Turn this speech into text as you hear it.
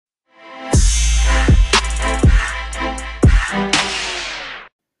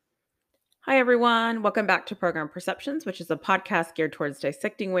everyone. Welcome back to Program Perceptions, which is a podcast geared towards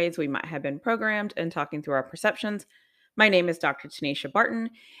dissecting ways we might have been programmed and talking through our perceptions. My name is Dr. Tanisha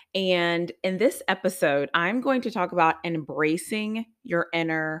Barton. And in this episode, I'm going to talk about embracing your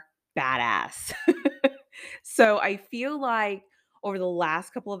inner badass. So I feel like over the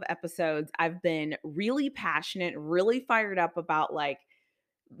last couple of episodes, I've been really passionate, really fired up about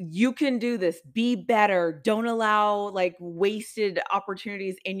you can do this, be better, don't allow wasted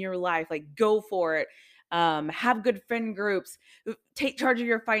opportunities in your life, like go for it. Have good friend groups, take charge of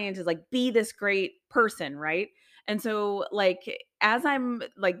your finances, like be this great person, right? And so as I'm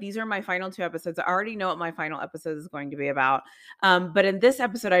like these are my final two episodes. I already know what my final episode is going to be about. But in this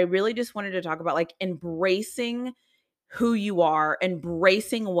episode, I really just wanted to talk about embracing who you are,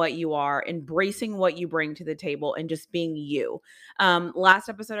 embracing what you bring to the table, and just being you. Last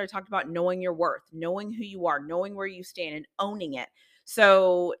episode, I talked about knowing your worth, knowing who you are, knowing where you stand, and owning it.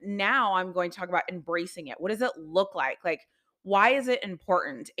 So now I'm going to talk about embracing it. What does it look like? Why is it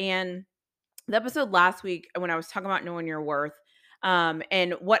important? And the episode last week, when I was talking about knowing your worth,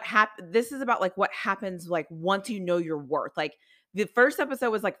 and what happened, this is about what happens once you know your worth. The first episode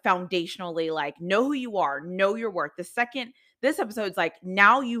was foundationally know who you are, know your worth. This episode's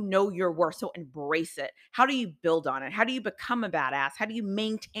now you know your worth, so embrace it. How do you build on it? How do you become a badass? How do you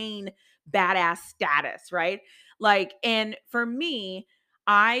maintain badass status, right? And for me,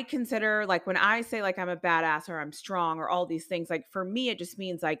 I consider when I say I'm a badass or I'm strong or all these things, for me, it just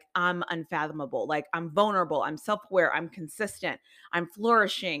means I'm unfathomable. I'm vulnerable. I'm self-aware. I'm consistent. I'm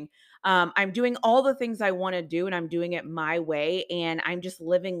flourishing. I'm doing all the things I want to do and I'm doing it my way. And I'm just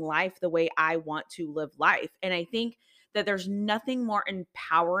living life the way I want to live life. And I think that there's nothing more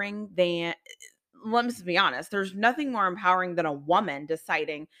empowering than, let me just be honest, there's nothing more empowering than a woman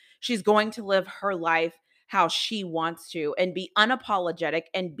deciding she's going to live her life how she wants to and be unapologetic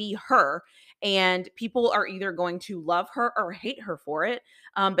and be her. And people are either going to love her or hate her for it,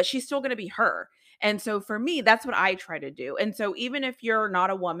 but she's still going to be her. And so for me, that's what I try to do. And so even if you're not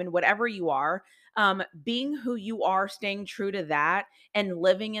a woman, whatever you are, being who you are, staying true to that and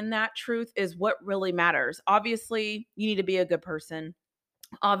living in that truth is what really matters. Obviously, you need to be a good person.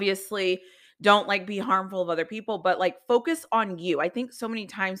 Obviously, don't be harmful of other people, but focus on you. I think so many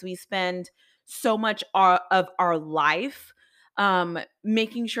times we spend so much of our life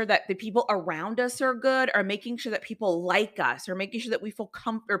making sure that the people around us are good, or making sure that people like us, or making sure that we feel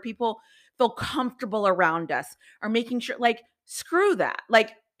or people feel comfortable around us, or making sure screw that.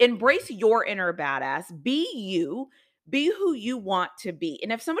 Embrace your inner badass, be you, be who you want to be.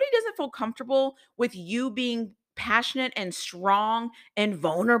 And if somebody doesn't feel comfortable with you being passionate and strong and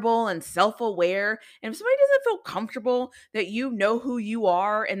vulnerable and self-aware, and if somebody doesn't feel comfortable that you know who you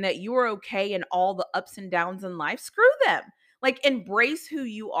are and that you are okay in all the ups and downs in life, screw them. Embrace who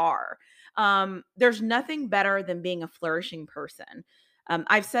you are. There's nothing better than being a flourishing person.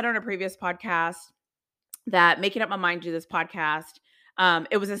 I've said on a previous podcast that making up my mind to do this podcast,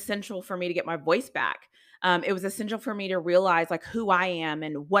 it was essential for me to get my voice back. It was essential for me to realize who I am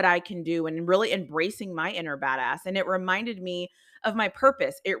and what I can do, and really embracing my inner badass. And it reminded me of my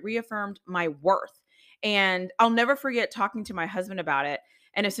purpose. It reaffirmed my worth. And I'll never forget talking to my husband about it.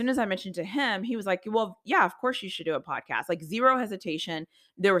 And as soon as I mentioned to him, he was like, well, yeah, of course you should do a podcast. Zero hesitation.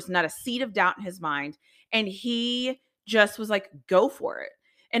 There was not a seed of doubt in his mind. And he just was like, go for it.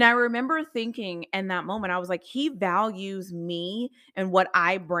 And I remember thinking in that moment, I was like, he values me and what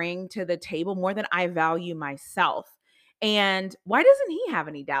I bring to the table more than I value myself. And why doesn't he have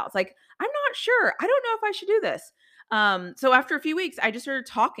any doubts? I'm not sure. I don't know if I should do this. So after a few weeks, I just started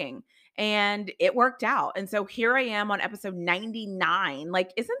talking and it worked out. And so here I am on episode 99. Isn't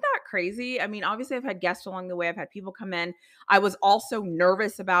that crazy? I mean, obviously I've had guests along the way. I've had people come in. I was also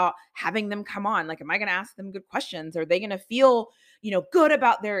nervous about having them come on. Am I going to ask them good questions? Are they going to feel good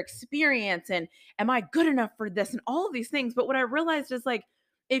about their experience? And am I good enough for this? And all of these things. But what I realized is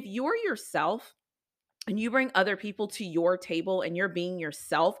if you're yourself and you bring other people to your table and you're being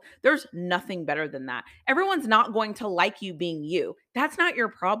yourself, there's nothing better than that. Everyone's not going to like you being you. That's not your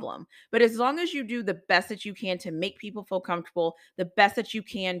problem. But as long as you do the best that you can to make people feel comfortable, the best that you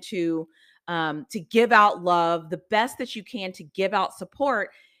can to give out love, the best that you can to give out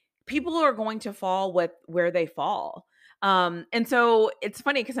support, people are going to fall with where they fall. And so it's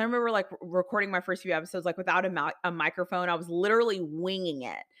funny because I remember recording my first few episodes without a microphone. I was literally winging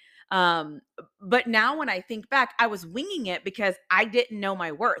it. But now when I think back, I was winging it because I didn't know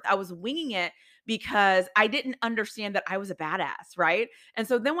my worth. I was winging it because I didn't understand that I was a badass, right? And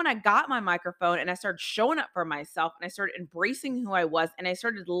so then when I got my microphone and I started showing up for myself and I started embracing who I was and I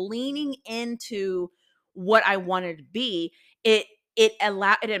started leaning into what I wanted to be, it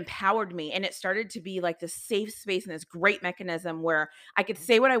it empowered me, and it started to be like this safe space and this great mechanism where I could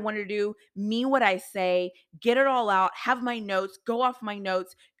say what I wanted to do, mean what I say, get it all out, have my notes, go off my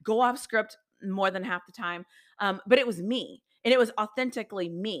notes, go off script more than half the time. But it was me, and it was authentically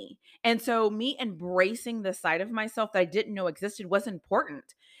me. And so me embracing the side of myself that I didn't know existed was important.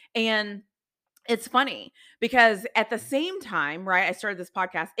 And it's funny because at the same time, right, I started this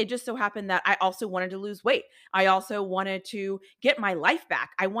podcast. It just so happened that I also wanted to lose weight. I also wanted to get my life back.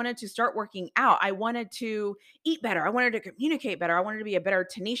 I wanted to start working out. I wanted to eat better. I wanted to communicate better. I wanted to be a better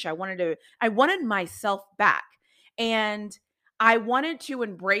Tanisha. I wanted myself back. And I wanted to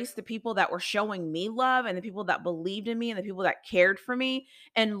embrace the people that were showing me love and the people that believed in me and the people that cared for me.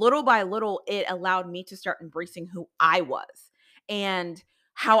 And little by little, it allowed me to start embracing who I was. And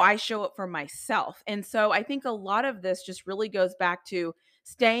how I show up for myself. And so I think a lot of this just really goes back to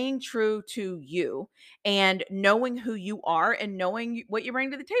staying true to you and knowing who you are and knowing what you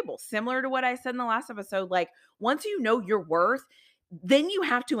bring to the table. Similar to what I said in the last episode, like once you know your worth, then you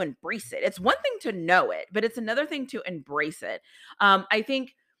have to embrace it. It's one thing to know it, but it's another thing to embrace it. I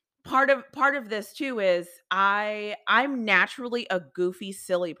think part of this too is I'm naturally a goofy,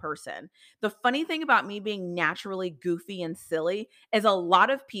 silly person. The funny thing about me being naturally goofy and silly is a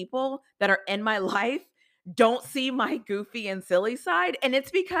lot of people that are in my life don't see my goofy and silly side, and it's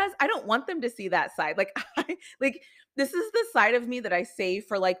because I don't want them to see that side. Like like this is the side of me that I save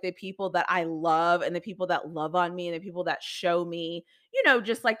for like the people that I love and the people that love on me and the people that show me,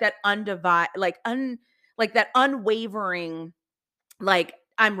 just like that undivided like that unwavering, like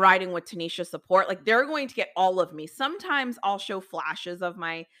I'm riding with Tanisha support. Like they're going to get all of me. Sometimes I'll show flashes of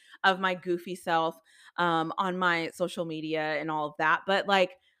my goofy self on my social media and all of that. But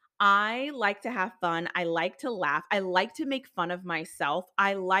like I like to have fun. I like to laugh. I like to make fun of myself.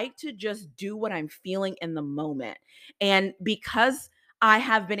 I like to just do what I'm feeling in the moment. And because I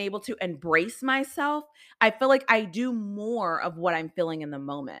have been able to embrace myself, I feel like I do more of what I'm feeling in the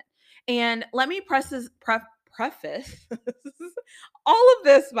moment. And let me preface all of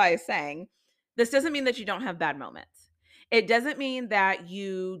this by saying this doesn't mean that you don't have bad moments. It doesn't mean that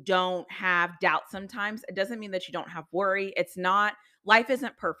you don't have doubt sometimes. It doesn't mean that you don't have worry. It's not, life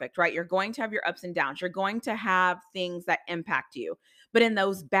isn't perfect, right? You're going to have your ups and downs. You're going to have things that impact you. But in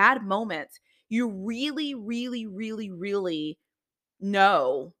those bad moments, you really, really, really, really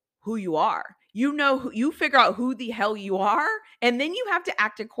know who you are. You figure out who the hell you are, and then you have to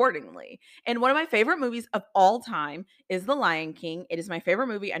act accordingly. And one of my favorite movies of all time is The Lion King. It is my favorite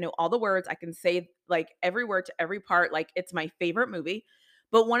movie. I know all the words. I can say like every word to every part. Like it's my favorite movie.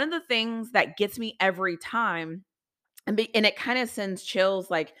 But one of the things that gets me every time, and it kind of sends chills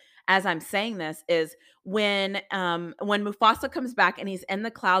like as I'm saying this, is when Mufasa comes back and he's in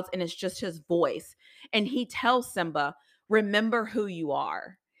the clouds and it's just his voice and he tells Simba, remember who you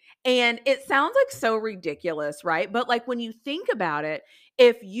are. And it sounds like so ridiculous, right? But like when you think about it,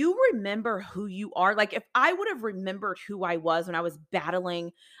 if you remember who you are, like if I would have remembered who I was when I was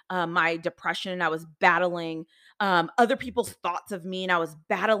battling my depression, I was battling other people's thoughts of me, and I was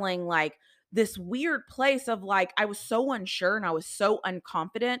battling like this weird place of like I was so unsure and I was so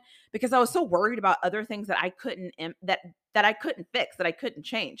unconfident because I was so worried about other things that I couldn't that I couldn't fix, that I couldn't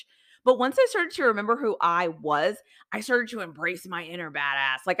change. But once I started to remember who I was, I started to embrace my inner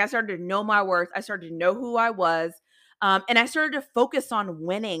badass. Like I started to know my worth. I started to know who I was. And I started to focus on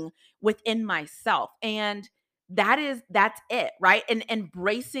winning within myself. And that's it, right? And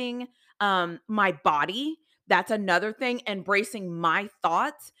embracing my body. That's another thing. Embracing my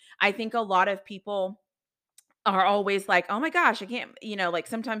thoughts. I think a lot of people are always like, "Oh my gosh, I can't," like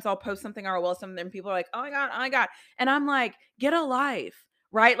sometimes I'll post something or I will something and people are like, "Oh my god, oh my god." And I'm like, "Get a life."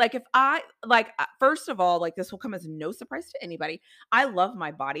 Right? Like if I like first of all, like this will come as no surprise to anybody. I love my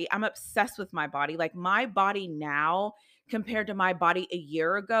body. I'm obsessed with my body. Like my body now compared to my body a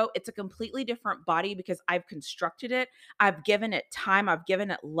year ago, it's a completely different body because I've constructed it. I've given it time, I've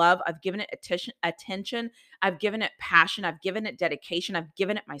given it love, I've given it attention, I've given it passion, I've given it dedication, I've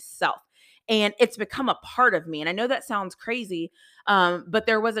given it myself, and it's become a part of me. And I know that sounds crazy, but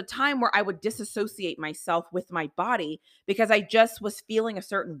there was a time where I would disassociate myself with my body because I just was feeling a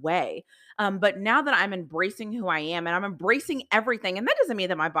certain way. But now that I'm embracing who I am and I'm embracing everything, and that doesn't mean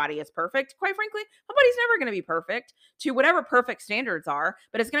that my body is perfect. Quite frankly, my body's never going to be perfect to whatever perfect standards are,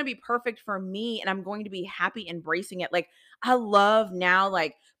 but it's going to be perfect for me. And I'm going to be happy embracing it. Like I love now,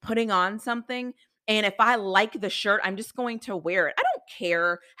 like putting on something, and if I like the shirt, I'm just going to wear it. I don't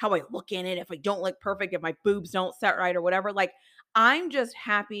care how I look in it, if I don't look perfect, if my boobs don't set right or whatever. Like, I'm just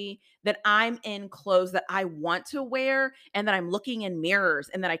happy that I'm in clothes that I want to wear and that I'm looking in mirrors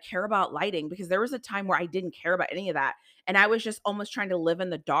and that I care about lighting, because there was a time where I didn't care about any of that. And I was just almost trying to live in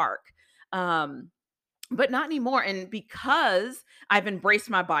the dark. Um, but not anymore. And because I've embraced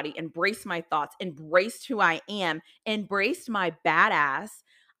my body, embraced my thoughts, embraced who I am, embraced my badass,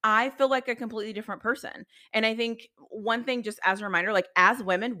 I feel like a completely different person. And I think one thing, just as a reminder, like as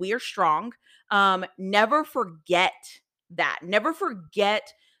women, we are strong. Never forget that. Never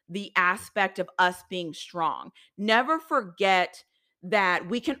forget the aspect of us being strong. Never forget that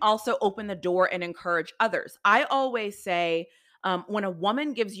we can also open the door and encourage others. I always say, when a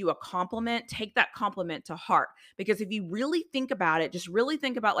woman gives you a compliment, take that compliment to heart. Because if you really think about it, just really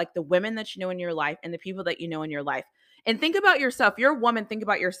think about like the women that you know in your life and the people that you know in your life. And think about yourself. You're a woman, think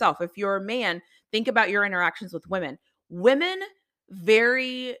about yourself. If you're a man, think about your interactions with women. Women,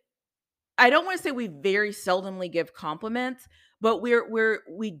 very, I don't want to say we very seldomly give compliments, but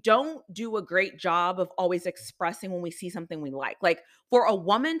we don't do a great job of always expressing when we see something we like. Like for a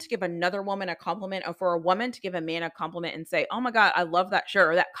woman to give another woman a compliment, or for a woman to give a man a compliment and say, "Oh my god, I love that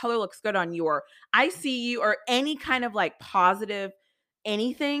shirt," or "That color looks good on you," or "I see you," or any kind of like positive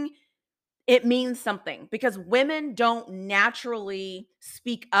anything, it means something, because women don't naturally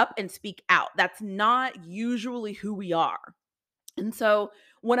speak up and speak out. That's not usually who we are. And so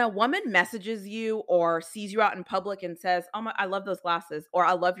when a woman messages you or sees you out in public and says, "Oh my, I love those glasses," or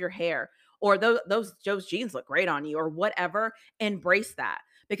 "I love your hair," or those jeans look great on you," or whatever, embrace that,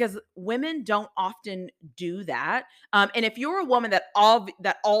 because women don't often do that. And if you're a woman that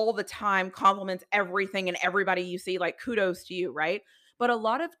all the time compliments everything and everybody you see, like kudos to you, right? But a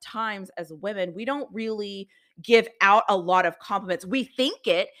lot of times as women, we don't really give out a lot of compliments. We think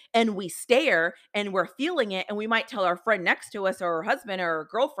it and we stare and we're feeling it, and we might tell our friend next to us or our husband or our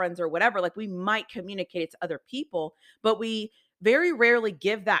girlfriends or whatever, like we might communicate it to other people, but we very rarely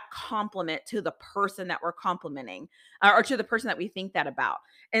give that compliment to the person that we're complimenting, or to the person that we think that about.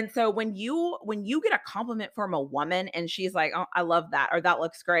 And so when you get a compliment from a woman and she's like, "Oh, I love that," or "That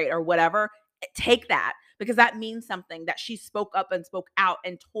looks great," or whatever, take that, because that means something, that she spoke up and spoke out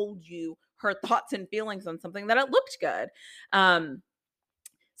and told you her thoughts and feelings on something, that it looked good.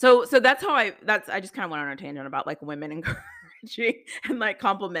 So that's how I just kind of went on a tangent about like women encouraging and like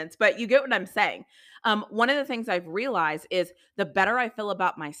compliments, but you get what I'm saying. One of the things I've realized is the better I feel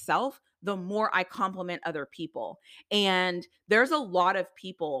about myself, the more I compliment other people. And there's a lot of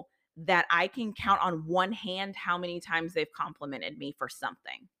people that I can count on one hand how many times they've complimented me for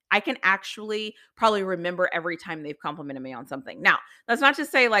something. I can actually probably remember every time they've complimented me on something. Now, that's not to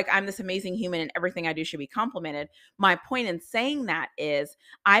say like I'm this amazing human and everything I do should be complimented. My point in saying that is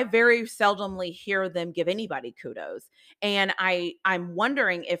I very seldomly hear them give anybody kudos. And I'm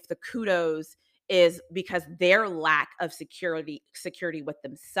wondering if the kudos is because their lack of security with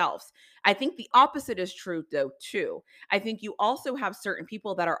themselves. I think the opposite is true though too. I think you also have certain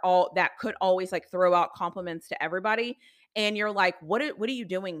people that could always like throw out compliments to everybody, and you're like, what are you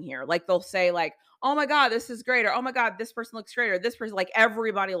doing here? Like they'll say like, "Oh my god, this is great," or "Oh my god, this person looks great," or "This person," like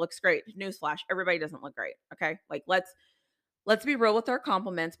everybody looks great. Newsflash, everybody doesn't look great. Okay? Like let's be real with our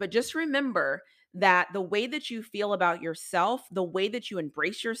compliments, but just remember that the way that you feel about yourself, the way that you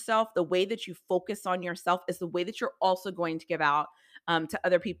embrace yourself, the way that you focus on yourself is the way that you're also going to give out to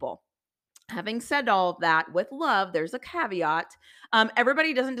other people. Having said all of that, with love, there's a caveat.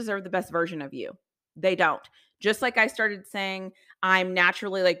 Everybody doesn't deserve the best version of you. They don't. Just like I started saying, I'm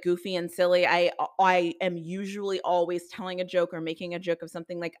naturally like goofy and silly. I am usually always telling a joke or making a joke of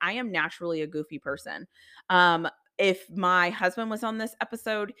something. Like I am naturally a goofy person. If my husband was on this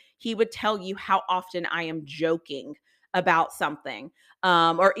episode, he would tell you how often I am joking about something.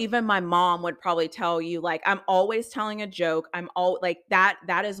 Or even my mom would probably tell you like I'm always telling a joke. I'm all like that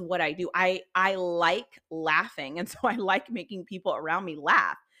is what I do. I like laughing, and so I like making people around me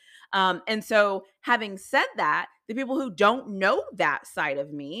laugh. And so having said that, the people who don't know that side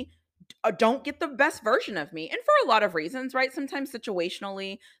of me don't get the best version of me. And for a lot of reasons, right? Sometimes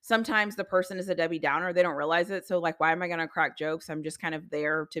situationally, sometimes the person is a Debbie Downer, they don't realize it. So like why am I going to crack jokes? I'm just kind of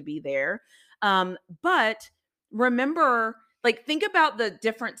there to be there. But remember, like think about the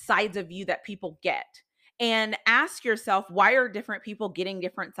different sides of you that people get, and ask yourself, why are different people getting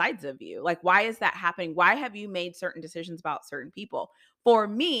different sides of you? Like why is that happening? Why have you made certain decisions about certain people? For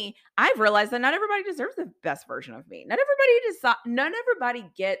me, I've realized that not everybody deserves the best version of me. None everybody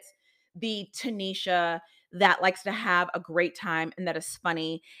gets the Tanisha that likes to have a great time and that is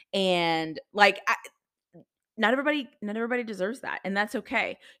funny, and not everybody deserves that, and that's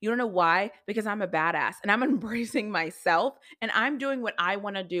okay. You don't know why? Because I'm a badass and I'm embracing myself and I'm doing what I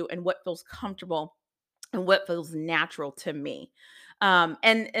want to do and what feels comfortable and what feels natural to me.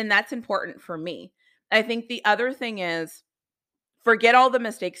 And that's important for me. I think the other thing is forget all the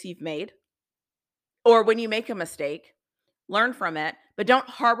mistakes you've made, or when you make a mistake, learn from it, but don't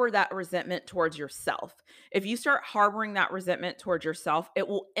harbor that resentment towards yourself. If you start harboring that resentment towards yourself, it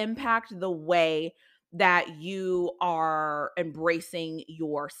will impact the way that you are embracing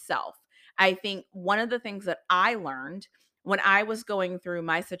yourself. I think one of the things that I learned when I was going through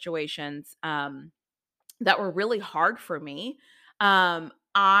my situations, that were really hard for me,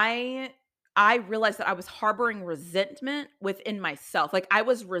 I realized that I was harboring resentment within myself. Like I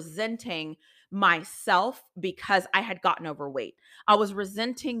was resenting myself because I had gotten overweight. I was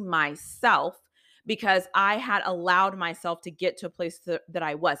resenting myself because I had allowed myself to get to a place that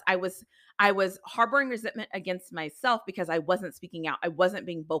I was. I was harboring resentment against myself because I wasn't speaking out. I wasn't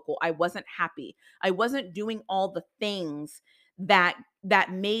being vocal. I wasn't happy. I wasn't doing all the things that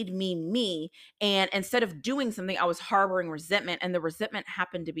made me me, and instead of doing something, I was harboring resentment, and the resentment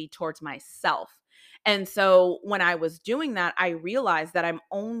happened to be towards myself. And so when I was doing that, I realized that I'm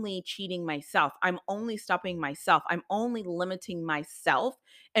only cheating myself. I'm only stopping myself. I'm only limiting myself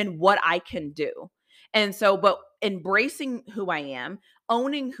and what I can do. And so, but embracing who I am,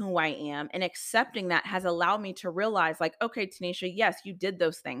 owning who I am, and accepting that has allowed me to realize, like, okay, Tanisha, yes, you did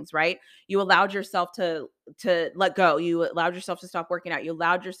those things, right? You allowed yourself to let go. You allowed yourself to stop working out. You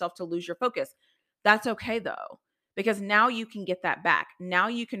allowed yourself to lose your focus. That's okay though, because now you can get that back. Now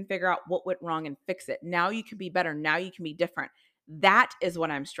you can figure out what went wrong and fix it. Now you can be better. Now you can be different. That is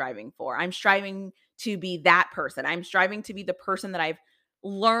what I'm striving for. I'm striving to be that person. I'm striving to be the person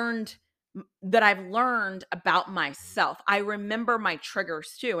learned that I've learned about myself. I remember my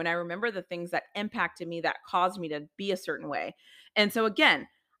triggers too, and I remember the things that impacted me that caused me to be a certain way. And so again,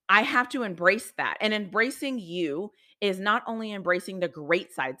 I have to embrace that. And embracing you is not only embracing the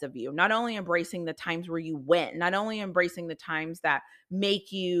great sides of you, not only embracing the times where you win, not only embracing the times that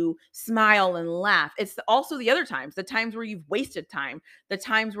make you smile and laugh. It's also the other times, the times where you've wasted time, the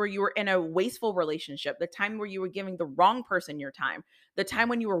times where you were in a wasteful relationship, the time where you were giving the wrong person your time, the time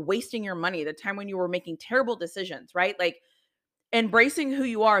when you were wasting your money, the time when you were making terrible decisions, right? Like embracing who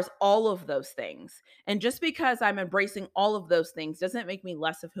you are is all of those things. And just because I'm embracing all of those things doesn't make me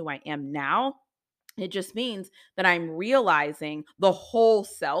less of who I am now. It just means that I'm realizing the whole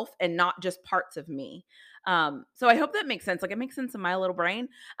self and not just parts of me. So I hope that makes sense. Like it makes sense in my little brain,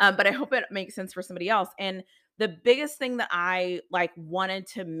 but I hope it makes sense for somebody else. And the biggest thing that I like wanted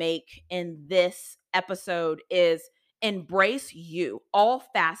to make in this episode is embrace you, all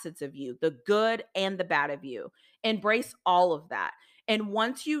facets of you, the good and the bad of you. Embrace all of that. And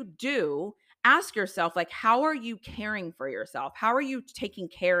once you do, ask yourself, like, how are you caring for yourself? How are you taking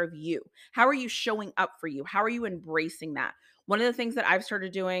care of you? How are you showing up for you? How are you embracing that? One of the things that I've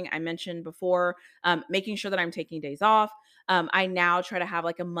started doing, I mentioned before, making sure that I'm taking days off. I now try to have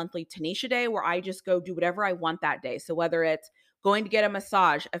like a monthly Tanisha day where I just go do whatever I want that day. So whether it's going to get a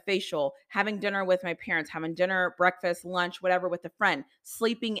massage, a facial, having dinner with my parents, having dinner, breakfast, lunch, whatever with a friend,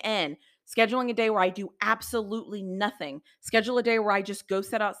 sleeping in, scheduling a day where I do absolutely nothing, schedule a day where I just go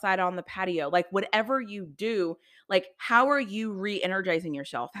sit outside on the patio, like whatever you do, like how are you re-energizing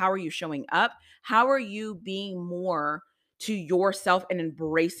yourself? How are you showing up? How are you being more to yourself and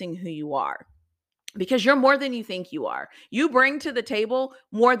embracing who you are? Because you're more than you think you are. You bring to the table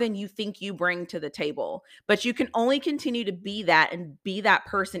more than you think you bring to the table. But you can only continue to be that and be that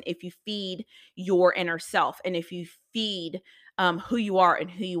person if you feed your inner self and if you feed who you are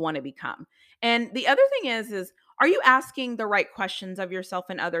and who you want to become. And the other thing is are you asking the right questions of yourself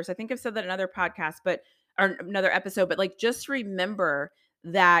and others? I think I've said that in another podcast, but or another episode, but like just remember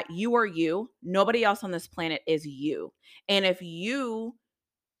that you are you. Nobody else on this planet is you. And if you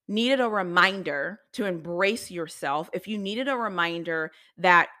needed a reminder to embrace yourself, if you needed a reminder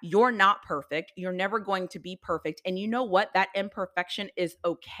that you're not perfect, you're never going to be perfect, and you know what? That imperfection is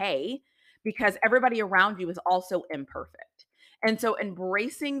okay because everybody around you is also imperfect. And so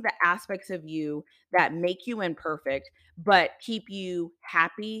embracing the aspects of you that make you imperfect, but keep you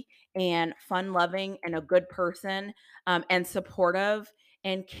happy and fun loving and a good person, and supportive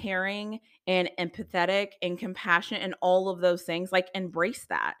and caring and empathetic and compassionate and all of those things, like embrace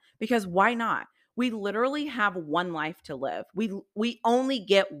that because why not? We literally have one life to live. We only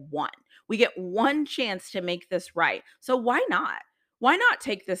get one. We get one chance to make this right. So why not? Why not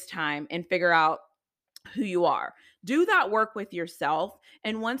take this time and figure out who you are? Do that work with yourself.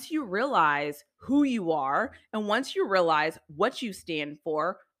 And once you realize who you are and once you realize what you stand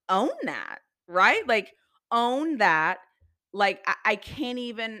for, own that, right? Like, own that. Like, I can't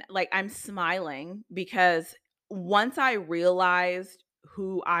even, like, I'm smiling because once I realized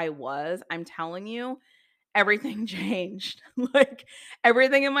who I was, I'm telling you, everything changed. Like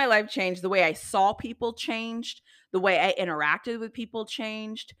everything in my life changed. The way I saw people changed. The way I interacted with people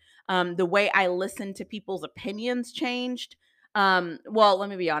changed. The way I listened to people's opinions changed. Well, let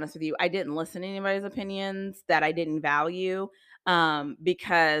me be honest with you. I didn't listen to anybody's opinions that I didn't value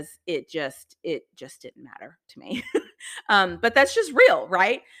because it just didn't matter to me. But that's just real,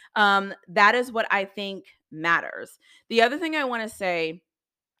 right? That is what I think matters. The other thing I want to say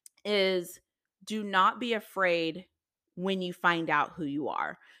is do not be afraid when you find out who you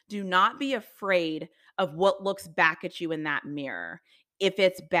are. Do not be afraid of what looks back at you in that mirror. If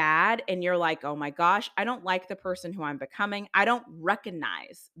it's bad and you're like, oh my gosh, I don't like the person who I'm becoming. I don't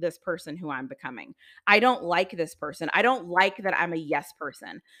recognize this person who I'm becoming. I don't like this person. I don't like that I'm a yes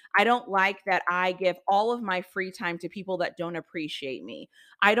person. I don't like that I give all of my free time to people that don't appreciate me.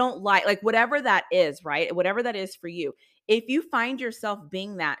 I don't like whatever that is, right? Whatever that is for you, if you find yourself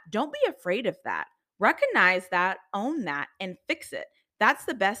being that, don't be afraid of that. Recognize that, own that, and fix it. That's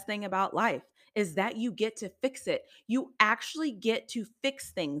the best thing about life is that you get to fix it. You actually get to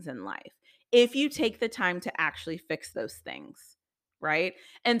fix things in life if you take the time to actually fix those things, right?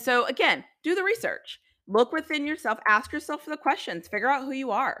 And so again, do the research. Look within yourself, ask yourself the questions, figure out who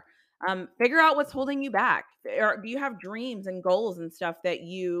you are. Figure out what's holding you back. Or do you have dreams and goals and stuff that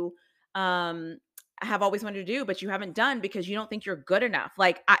you um have always wanted to do, but you haven't done because you don't think you're good enough.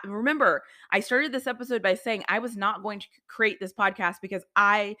 Like, I remember I started this episode by saying I was not going to create this podcast because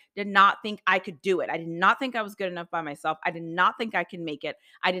I did not think I could do it. I did not think I was good enough by myself. I did not think I could make it.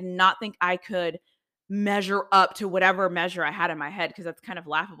 I did not think I could measure up to whatever measure I had in my head because that's kind of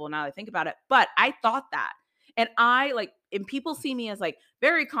laughable now that I think about it. But I thought that. And and people see me as like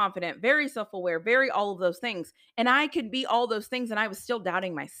very confident, very self aware, very all of those things. And I could be all those things and I was still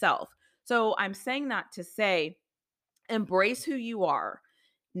doubting myself. So I'm saying that to say, embrace who you are.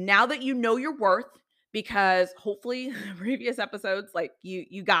 Now that you know your worth, because hopefully previous episodes, like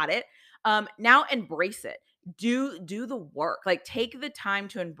you got it. Now embrace it. Do the work. Like take the time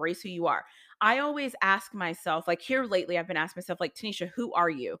to embrace who you are. I always ask myself, like here lately, I've been asking myself, like, Tanisha, who are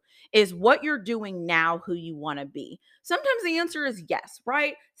you? Is what you're doing now who you want to be? Sometimes the answer is yes,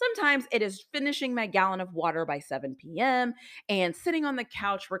 right? Sometimes it is finishing my gallon of water by 7 p.m. and sitting on the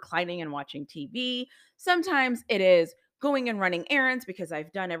couch, reclining and watching TV. Sometimes it is going and running errands because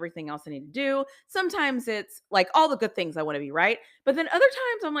I've done everything else I need to do. Sometimes it's like all the good things I want to be, right? But then other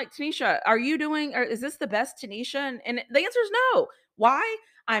times I'm like, Tanisha, are you doing, or is this the best Tanisha? And the answer is no. Why?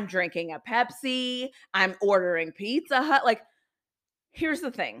 I'm drinking a Pepsi. I'm ordering Pizza Hut. Like, here's the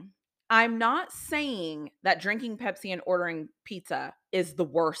thing. I'm not saying that drinking Pepsi and ordering pizza is the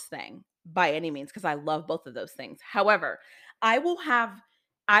worst thing by any means because I love both of those things. However, I will have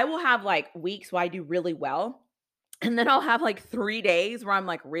I will have like weeks where I do really well, and then I'll have like 3 days where I'm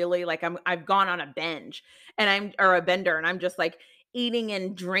like really like I've gone on a binge and I'm or a bender and I'm just like eating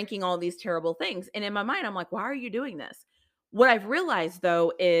and drinking all these terrible things. And in my mind, I'm like, why are you doing this? What I've realized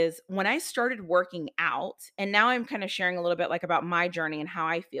though is when I started working out, and now I'm kind of sharing a little bit like about my journey and how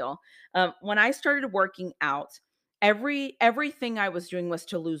I feel. When I started working out, everything I was doing was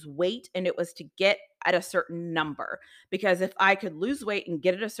to lose weight and it was to get at a certain number. Because if I could lose weight and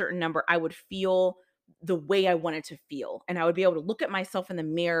get at a certain number, I would feel the way I wanted to feel. And I would be able to look at myself in the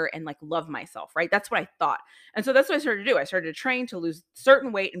mirror and like love myself, right? That's what I thought. And so that's what I started to do. I started to train to lose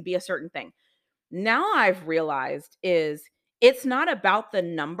certain weight and be a certain thing. Now I've realized is it's not about the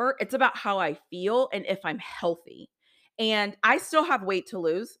number, it's about how I feel and if I'm healthy. And I still have weight to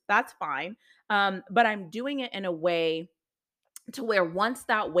lose. That's fine. But I'm doing it in a way to where once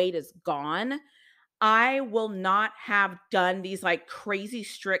that weight is gone, I will not have done these like crazy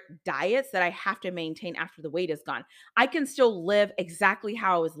strict diets that I have to maintain after the weight is gone. I can still live exactly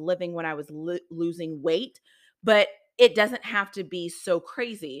how I was living when I was losing weight, but it doesn't have to be so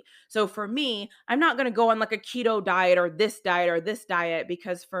crazy. So for me, I'm not going to go on like a keto diet or this diet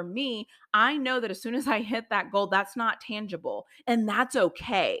because for me, I know that as soon as I hit that goal, that's not tangible. And that's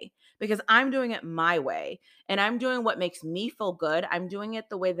okay because I'm doing it my way and I'm doing what makes me feel good. I'm doing it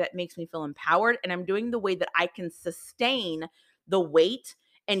the way that makes me feel empowered and I'm doing the way that I can sustain the weight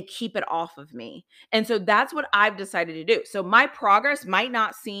and keep it off of me. And so that's what I've decided to do. So my progress might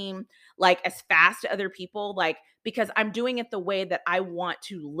not seem like as fast to other people like because I'm doing it the way that I want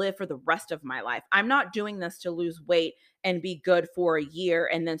to live for the rest of my life. I'm not doing this to lose weight and be good for a year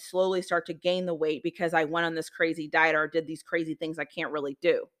and then slowly start to gain the weight because I went on this crazy diet or did these crazy things I can't really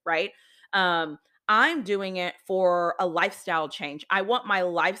do, right? Um I'm doing it for a lifestyle change. I want my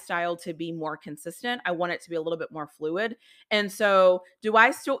lifestyle to be more consistent. I want it to be a little bit more fluid. And so, do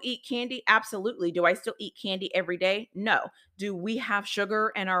I still eat candy? Absolutely. Do I still eat candy every day? No. Do we have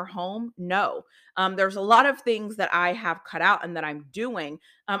sugar in our home? No. There's a lot of things that I have cut out and that I'm doing.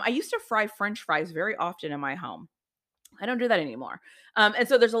 I used to fry French fries very often in my home. I don't do that anymore. And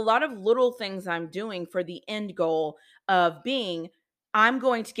so there's a lot of little things I'm doing for the end goal of being, I'm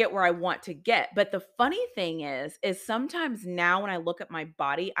going to get where I want to get. But the funny thing is sometimes now when I look at my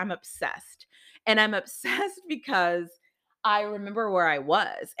body, I'm obsessed. And I'm obsessed because I remember where I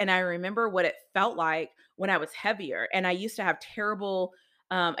was and I remember what it felt like when I was heavier. And I used to have terrible,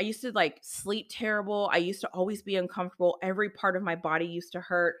 I used to like sleep terrible. I used to always be uncomfortable. Every part of my body used to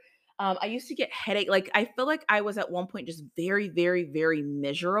hurt. I used to get headache. Like I feel like I was at one point just very, very, very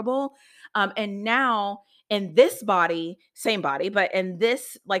miserable. And now in this body, same body, but in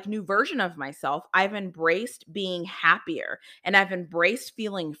this like new version of myself, I've embraced being happier and I've embraced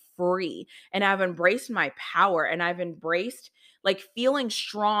feeling free and I've embraced my power and I've embraced like feeling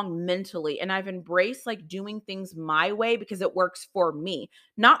strong mentally and I've embraced like doing things my way because it works for me,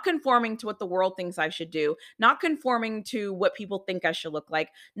 not conforming to what the world thinks I should do, not conforming to what people think I should look like,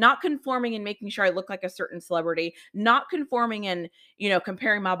 not conforming and making sure I look like a certain celebrity, not conforming and,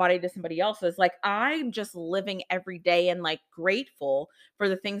 comparing my body to somebody else's. Like I'm just living every day and like grateful for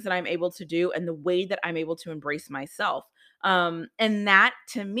the things that I'm able to do and the way that I'm able to embrace myself. And that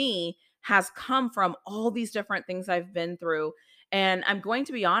to me has come from all these different things I've been through. And I'm going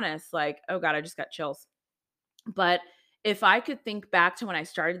to be honest, like, oh God, I just got chills. But if I could think back to when I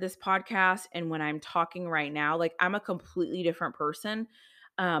started this podcast and when I'm talking right now, like I'm a completely different person.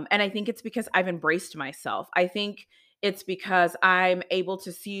 And I think it's because I've embraced myself. I think it's because I'm able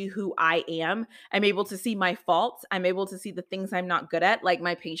to see who I am. I'm able to see my faults. I'm able to see the things I'm not good at. Like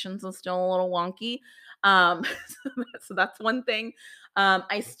my patience is still a little wonky. So that's one thing.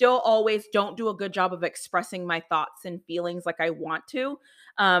 I still always don't do a good job of expressing my thoughts and feelings like I want to.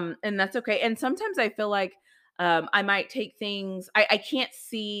 And that's okay. And sometimes I feel like I might take things, I can't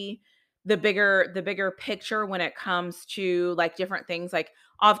see the bigger picture when it comes to like different things. Like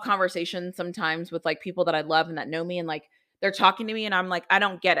I'll have conversations sometimes with like people that I love and that know me and like they're talking to me and I'm like, I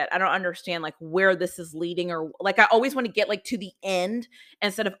don't get it. I don't understand like where this is leading or like I always want to get like to the end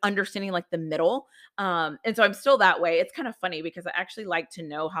instead of understanding like the middle. And so I'm still that way. It's kind of funny because I actually like to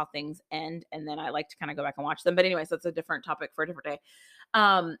know how things end and then I like to kind of go back and watch them. But anyways, that's a different topic for a different day.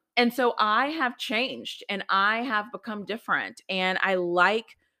 And so I have changed and I have become different and I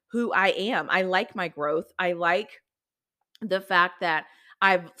like who I am. I like my growth. I like the fact that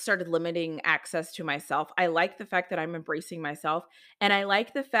I've started limiting access to myself. I like the fact that I'm embracing myself and I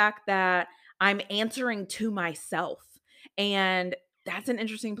like the fact that I'm answering to myself. And that's an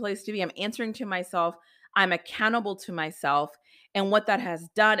interesting place to be. I'm answering to myself. I'm accountable to myself. And what that has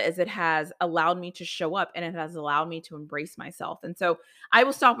done is it has allowed me to show up and it has allowed me to embrace myself. And so I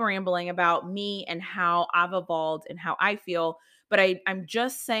will stop rambling about me and how I've evolved and how I feel. But I'm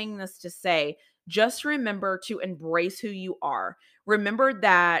just saying this to say, just remember to embrace who you are. Remember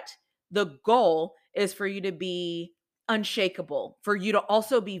that the goal is for you to be unshakable, for you to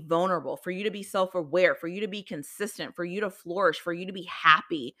also be vulnerable, for you to be self aware, for you to be consistent, for you to flourish, for you to be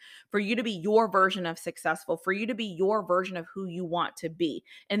happy, for you to be your version of successful, for you to be your version of who you want to be.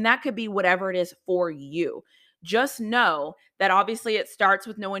 And that could be whatever it is for you. Just know that obviously it starts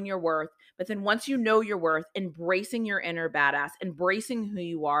with knowing your worth. But then once you know your worth, embracing your inner badass, embracing who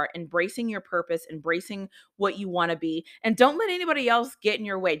you are, embracing your purpose, embracing what you want to be. And don't let anybody else get in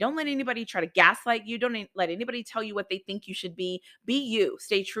your way. Don't let anybody try to gaslight you. Don't let anybody tell you what they think you should be. Be you.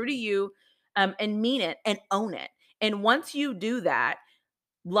 Stay true to you, and mean it and own it. And once you do that,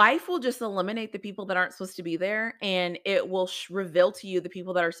 life will just eliminate the people that aren't supposed to be there and it will reveal to you the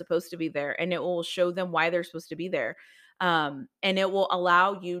people that are supposed to be there and it will show them why they're supposed to be there. And it will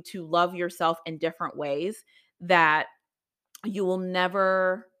allow you to love yourself in different ways that you will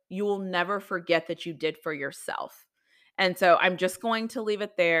never forget that you did for yourself. And so I'm just going to leave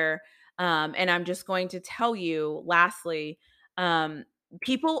it there. And I'm just going to tell you lastly, um,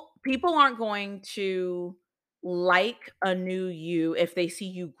 people aren't going to like a new you if they see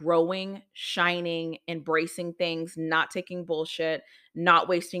you growing, shining, embracing things, not taking bullshit, not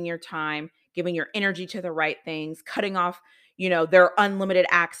wasting your time, giving your energy to the right things, cutting off, their unlimited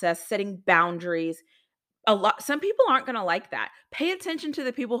access, setting boundaries. Some people aren't going to like that. Pay attention to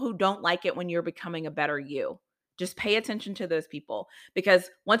the people who don't like it when you're becoming a better you. Just pay attention to those people because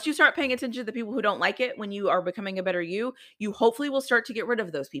once you start paying attention to the people who don't like it when you are becoming a better you hopefully will start to get rid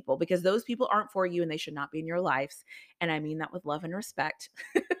of those people because those people aren't for you and they should not be in your lives. And I mean that with love and respect.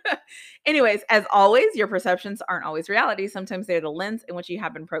 Anyways, as always, your perceptions aren't always reality. Sometimes they're the lens in which you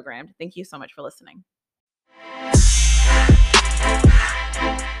have been programmed. Thank you so much for listening.